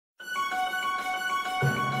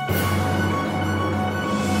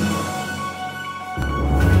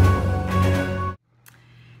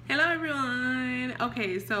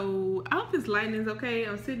Okay, so I hope this lighting is okay.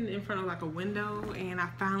 I'm sitting in front of like a window and I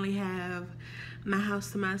finally have my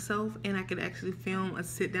house to myself and I could actually film a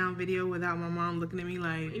sit down video without my mom looking at me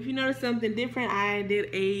like, if you notice something different, I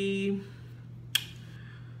did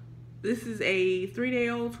this is a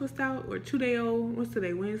 3-day-old twist out or 2-day-old, what's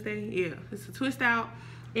today, Wednesday? Yeah, it's a twist out.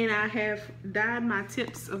 And I have dyed my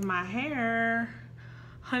tips of my hair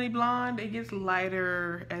honey blonde. It gets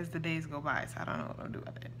lighter as the days go by, so I don't know what I'm gonna do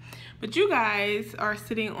about that. But you guys are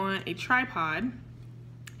sitting on a tripod,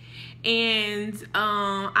 and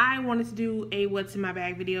I wanted to do a what's in my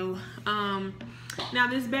bag video. Now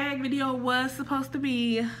this bag video was supposed to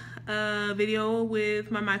be a video with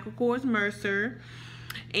my Michael Kors Mercer,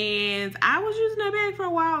 and I was using that bag for a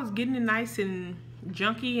while. I was getting it nice and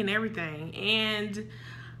junky and everything, and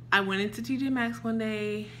I went into TJ Maxx one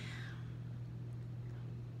day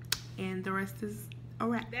and the rest is a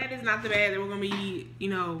wrap. That is not the bag that we're gonna be, you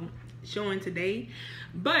know, showing today,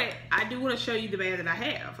 but I do want to show you the bag that I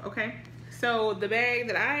have. Okay, so the bag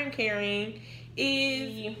that I am carrying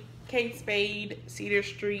is Kate Spade Cedar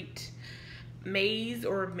Street Maise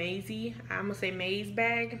or Maise. I'm gonna say Maise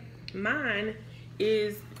bag. Mine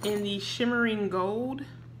is in the shimmering gold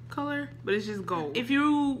color, but it's just gold. If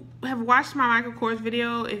you have watched my Michael Kors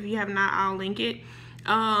video, if you have not, I'll link it.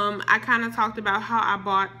 I kind of talked about how I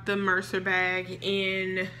bought the Mercer bag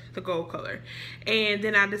in the gold color, and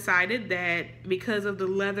then I decided that because of the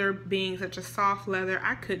leather being such a soft leather,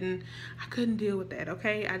 I couldn't deal with that.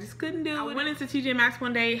 Okay, I just couldn't deal with it. I went into TJ Maxx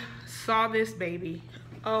one day, saw this baby.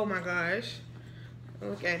 Oh my gosh,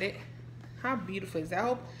 look at it. How beautiful is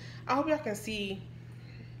that? I hope y'all can see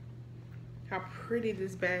how pretty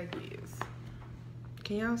this bag is.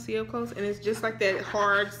 Can y'all see up close? And it's just like that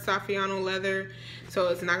hard Saffiano leather, so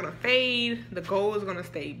it's not gonna fade. The gold is gonna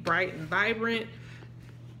stay bright and vibrant.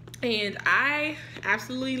 And I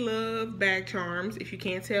absolutely love bag charms, if you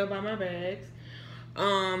can't tell by my bags.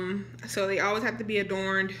 So they always have to be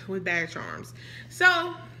adorned with bag charms.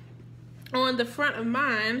 So on the front of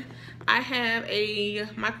mine, I have a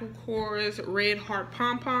Michael Kors red heart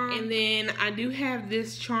pom-pom, and then I do have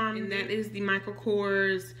this charm, and that is the Michael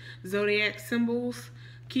Kors zodiac symbols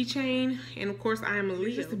keychain. And of course I am a Leo.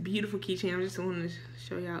 It's just a beautiful keychain. I just wanted to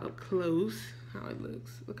show y'all up close how it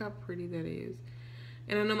looks. Look how pretty that is.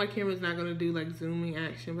 And I know my camera's not gonna do like zooming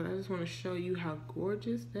action, but I just want to show you how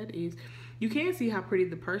gorgeous that is. You can see how pretty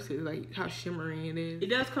the purse is, like how shimmering it is. It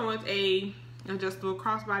does come with a adjustable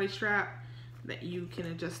crossbody strap that you can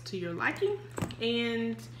adjust to your liking,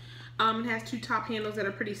 and it has two top handles that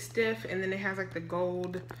are pretty stiff, and then it has like the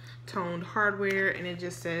gold toned hardware, and it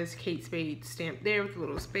just says Kate Spade stamped there with a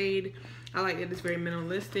little spade. I like that it's very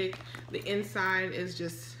minimalistic. The inside is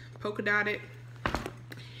just polka dotted.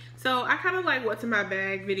 So I kind of like what's in my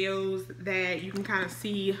bag videos that you can kind of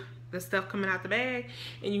see the stuff coming out the bag,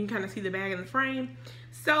 and you can kind of see the bag in the frame.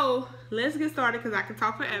 So let's get started, because I can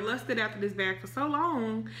talk forever. I lusted after this bag for so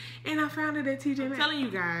long, and I found it at TJ Maxx. I'm telling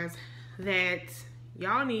you guys that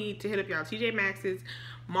y'all need to hit up y'all TJ Maxx's,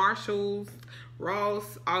 Marshalls,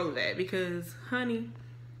 Ross, all of that, because honey,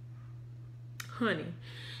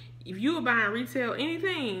 if you are buying retail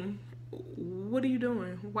anything, what are you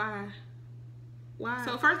doing? Why?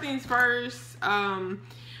 So first things first,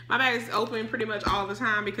 my bag is open pretty much all the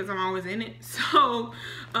time because I'm always in it. So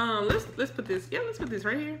let's put this, let's put this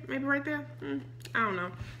right here, maybe right there. I don't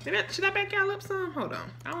know. Maybe should I back y'all up some? Hold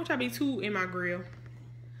on. I don't want y'all to be too in my grill.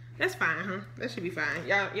 That's fine, huh? That should be fine.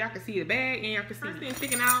 Y'all can see the bag, and y'all can see first thing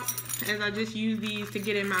sticking out, as I just use these to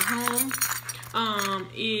get in my home,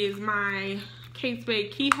 is my Kate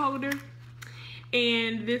Spade key holder.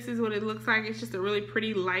 And this is what it looks like. It's just a really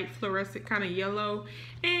pretty light fluorescent kind of yellow,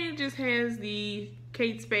 and it just has the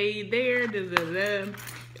Kate Spade there.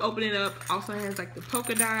 Open it up, also has like the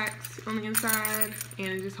polka dots on the inside, and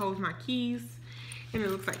it just holds my keys, and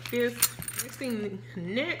it looks like this.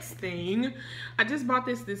 Next thing, I just bought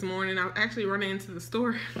this morning. I was actually running into the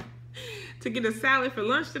store to get a salad for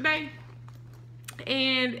lunch today,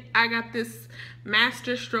 and I got this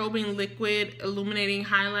Master Strobing Liquid Illuminating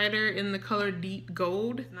Highlighter in the color Deep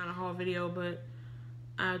Gold. Not a haul video, but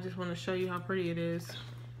I just want to show you how pretty it is.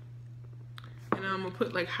 And I'm gonna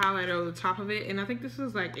put like highlighter over the top of it, and I think this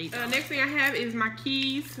is like $8. Next thing I have is my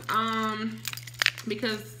keys,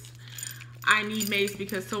 because I need Mace,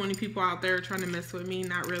 because so many people out there are trying to mess with me.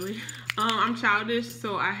 Not really. I'm childish,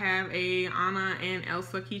 so I have a Anna and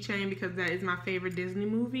Elsa keychain because that is my favorite Disney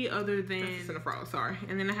movie, other than Princess and the Frog, sorry.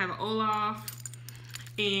 And then I have Olaf,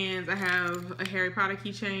 and I have a Harry Potter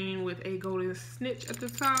keychain with a golden snitch at the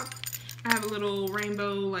top. I have a little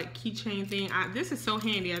rainbow like keychain thing. This is so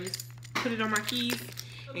handy. I just put it on my keys.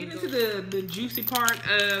 Getting into the juicy part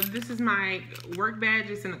of this is my work badge.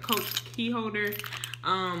 It's in a Coach key holder,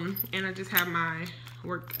 and I just have my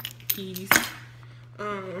work keys.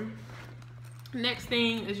 Next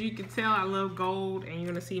thing, as you can tell, I love gold, and you're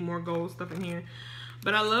gonna see more gold stuff in here.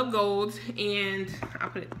 But I love gold, and I'll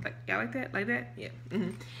put it like, yeah, like that, yeah.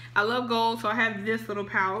 I love gold, so I have this little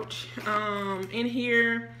pouch. In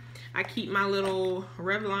here, I keep my little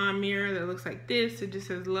Revlon mirror that looks like this. It just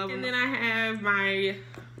says love. And then I have my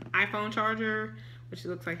iPhone charger, which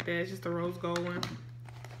looks like that. It's just a rose gold one.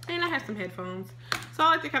 And I have some headphones. So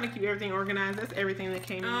I like to kind of keep everything organized. That's everything that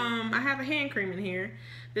came in. I have a hand cream in here.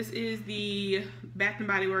 This is the Bath &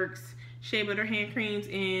 Body Works Shea Butter hand creams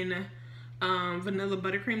in vanilla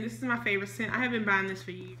buttercream. This is my favorite scent. I have been buying this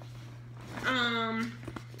for years. I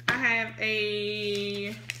have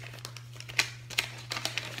a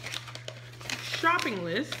shopping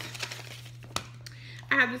list.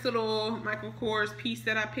 I have this little Michael Kors piece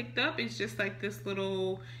that I picked up. It's just like this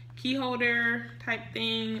little key holder type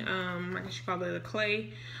thing. I guess you call it a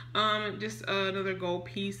clay. Just another gold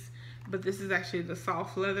piece, but this is actually the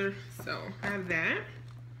soft leather. So I have that.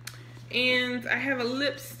 And I have a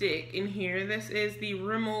lipstick in here. This is the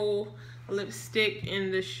Rimmel lipstick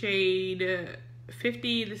in the shade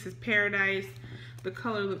 50. This is Paradise. The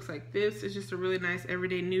color looks like this. It's just a really nice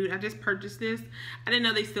everyday nude. I just purchased this. I didn't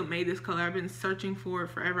know they still made this color. I've been searching for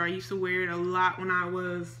it forever. I used to wear it a lot when I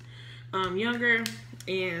was younger,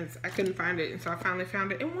 and I couldn't find it, and so I finally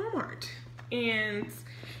found it in Walmart. And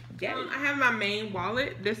yeah, I have my main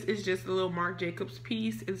wallet. This is just a little Marc Jacobs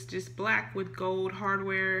piece. It's just black with gold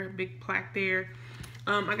hardware, big plaque there.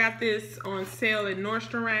 I got this on sale at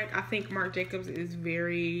Nordstrom Rack. I think Marc Jacobs is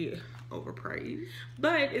very overpriced,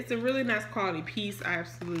 but it's a really nice quality piece. I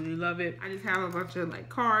absolutely love it. I just have a bunch of like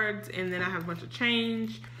cards, and then I have a bunch of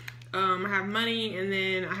change. I have money, and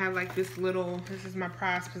then I have like this is my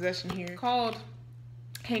prized possession here called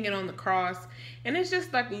Hanging on the Cross, and it's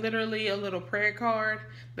just like literally a little prayer card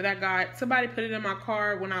that I got. Somebody put it in my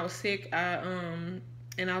car when I was sick, and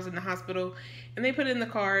I was in the hospital, and they put it in the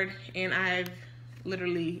card, and I've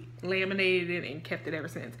literally laminated it and kept it ever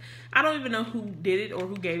since. I don't even know who did it or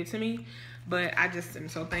who gave it to me, but I just am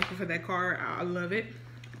so thankful for that card. I love it.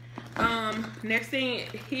 Next thing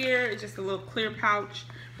here is just a little clear pouch.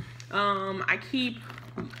 I keep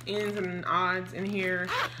ends and odds in here.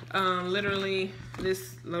 Literally,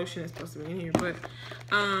 this lotion is supposed to be in here, but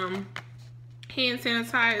hand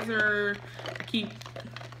sanitizer. I keep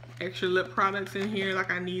extra lip products in here,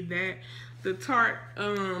 like I need that. The Tarte,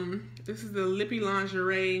 this is the Lippy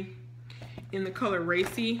Lingerie in the color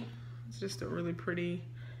Racy. It's just a really pretty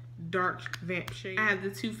dark vamp shade. I have the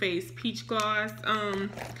Too Faced Peach Gloss.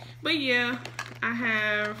 But yeah, I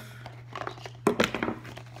have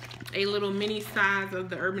a little mini size of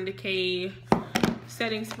the Urban Decay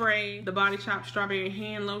setting spray, the Body Shop Strawberry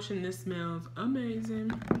Hand Lotion. This smells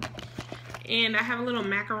amazing. And I have a little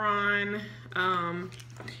macaron.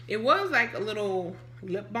 It was like a little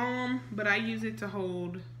lip balm, but I use it to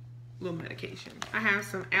hold little medication. I have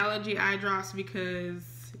some allergy eye drops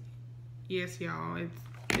because, yes y'all,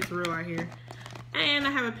 it's real out here. And I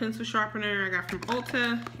have a pencil sharpener I got from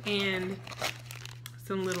Ulta, and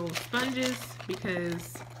some little sponges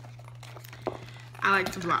because I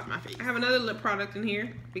like to blot my face. I have another lip product in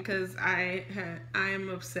here because I am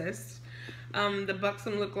obsessed. The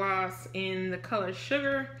Buxom lip gloss in the color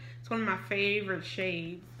Sugar. It's one of my favorite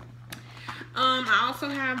shades. I also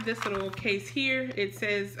have this little case here. It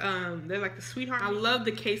says they're like the Sweetheart. I love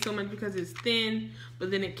the case so much because it's thin,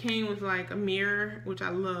 but then it came with like a mirror, which I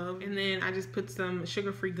love. And then I just put some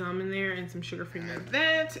sugar-free gum in there and some sugar-free milk.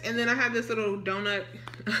 That, and then I have this little donut.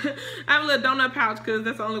 I have a little donut pouch because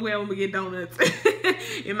that's the only way I'm gonna get donuts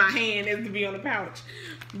in my hand, is to be on the pouch.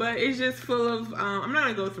 But it's just full of I'm not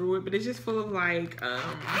gonna go through it, but it's just full of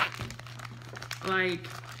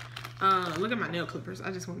look at my nail clippers. I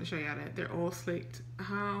just want to show y'all that they're all slicked.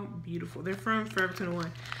 How beautiful. They're from Forever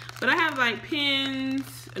 21. But I have like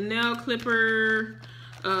pins, a nail clipper,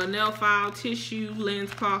 nail file, tissue, lens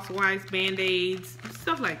cloths, wipes, band-aids,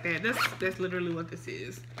 stuff like that. That's literally what this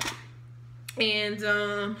is.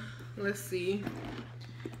 And let's see,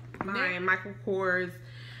 my Michael Kors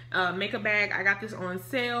makeup bag. I got this on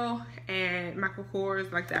sale at Michael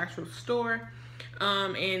Kors, like the actual store.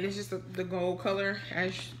 And it's just the gold color,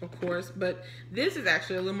 as of course, but this is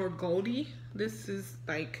actually a little more goldy. This is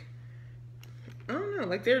like, I don't know,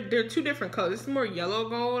 like they're two different colors. This is more yellow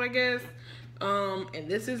gold, I guess, and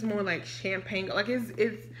this is more like champagne gold. Like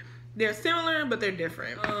they're similar, but they're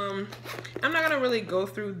different. I'm not gonna really go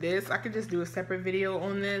through this. I could just do a separate video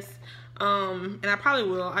on this. And I probably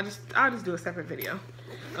will. I'll just do a separate video.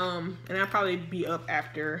 And I'll probably be up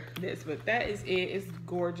after this, but that is it. It's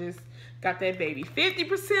gorgeous. Got that baby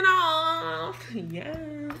 50% off. Yeah.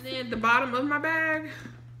 And then the bottom of my bag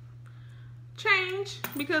change,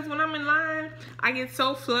 because when I'm in line I get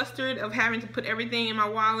so flustered of having to put everything in my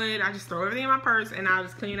wallet. I just throw everything in my purse and I'll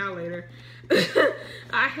just clean it out later.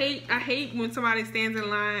 I hate when somebody stands in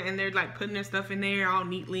line and they're like putting their stuff in there all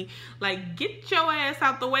neatly. Like, get your ass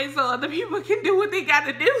out the way so other people can do what they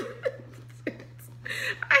gotta do.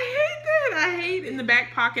 I hate that. I hate in the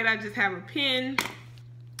back pocket I just have a pen.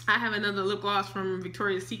 I have another lip gloss from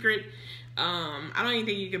Victoria's Secret. I don't even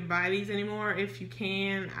think you can buy these anymore. If you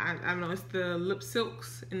can, I don't know. It's the Lip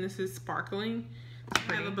Silks, and this is sparkling.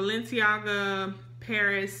 I have a Balenciaga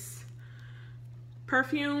Paris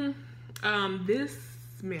perfume. This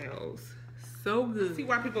smells so good. I see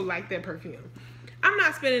why people like that perfume. I'm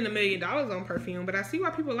not spending $1 million on perfume, but I see why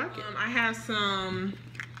people like it. I have some,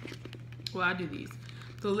 well, I do these,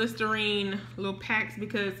 the Listerine little packs,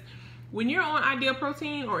 because when you're on Ideal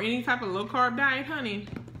Protein or any type of low carb diet, honey,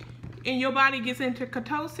 and your body gets into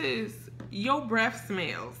ketosis, your breath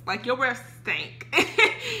smells. Like, your breath stink.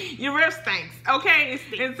 Your breath stinks, okay?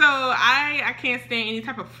 And so I can't stand any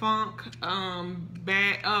type of funk,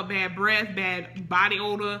 bad breath, bad body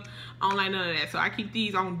odor. I don't like none of that. So I keep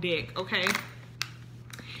these on deck, okay?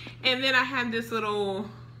 And then I have this little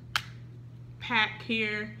pack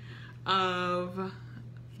here of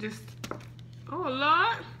just, oh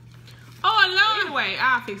Lord. Oh, Lord. Anyway,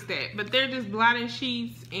 I'll fix that. But they're just blotting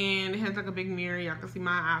sheets, and it has like a big mirror. Y'all can see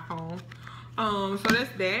my iPhone. So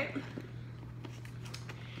that's that.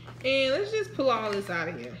 And let's just pull all this out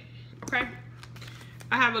of here. Okay.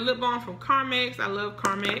 I have a lip balm from Carmex. I love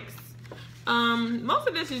Carmex. Most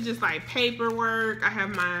of this is just like paperwork. I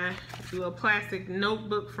have my little plastic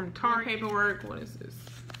notebook from Target. Paperwork. What is this?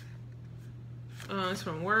 It's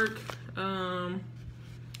from work.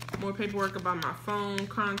 More paperwork about my phone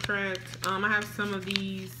contract. I have some of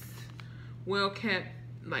these well-kept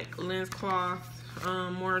like lens cloth,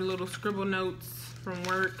 more little scribble notes from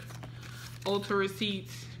work, Ulta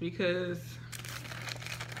receipts because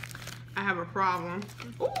I have a problem.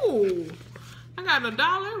 Ooh, I got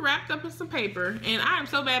 $1 wrapped up in some paper, and I am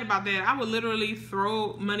so bad about that. I would literally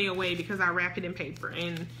throw money away because I wrap it in paper,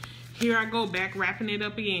 and here I go back wrapping it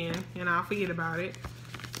up again, and I'll forget about it.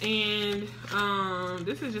 And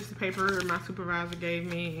this is just the paper my supervisor gave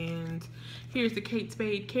me, and here's the Kate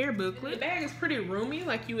Spade care booklet. The bag is pretty roomy.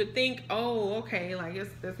 Like, you would think, oh, okay, like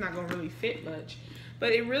that's not gonna really fit much,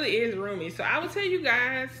 but it really is roomy. So I would tell you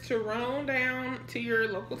guys to run on down to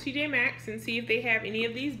your local TJ Maxx and see if they have any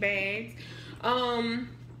of these bags,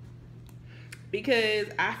 because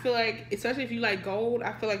I feel like, especially if you like gold,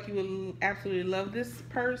 I feel like you would absolutely love this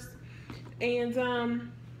purse. And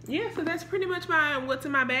yeah, so that's pretty much my what's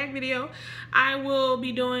in my bag video. I will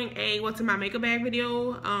be doing a what's in my makeup bag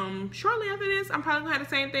video shortly after this. I'm probably gonna have the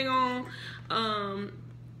same thing on.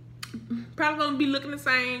 Probably gonna be looking the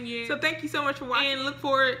same. Yeah. So thank you so much for watching, and look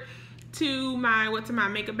forward to my what's in my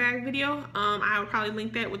makeup bag video. I will probably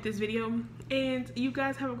link that with this video, and you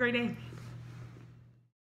guys have a great day.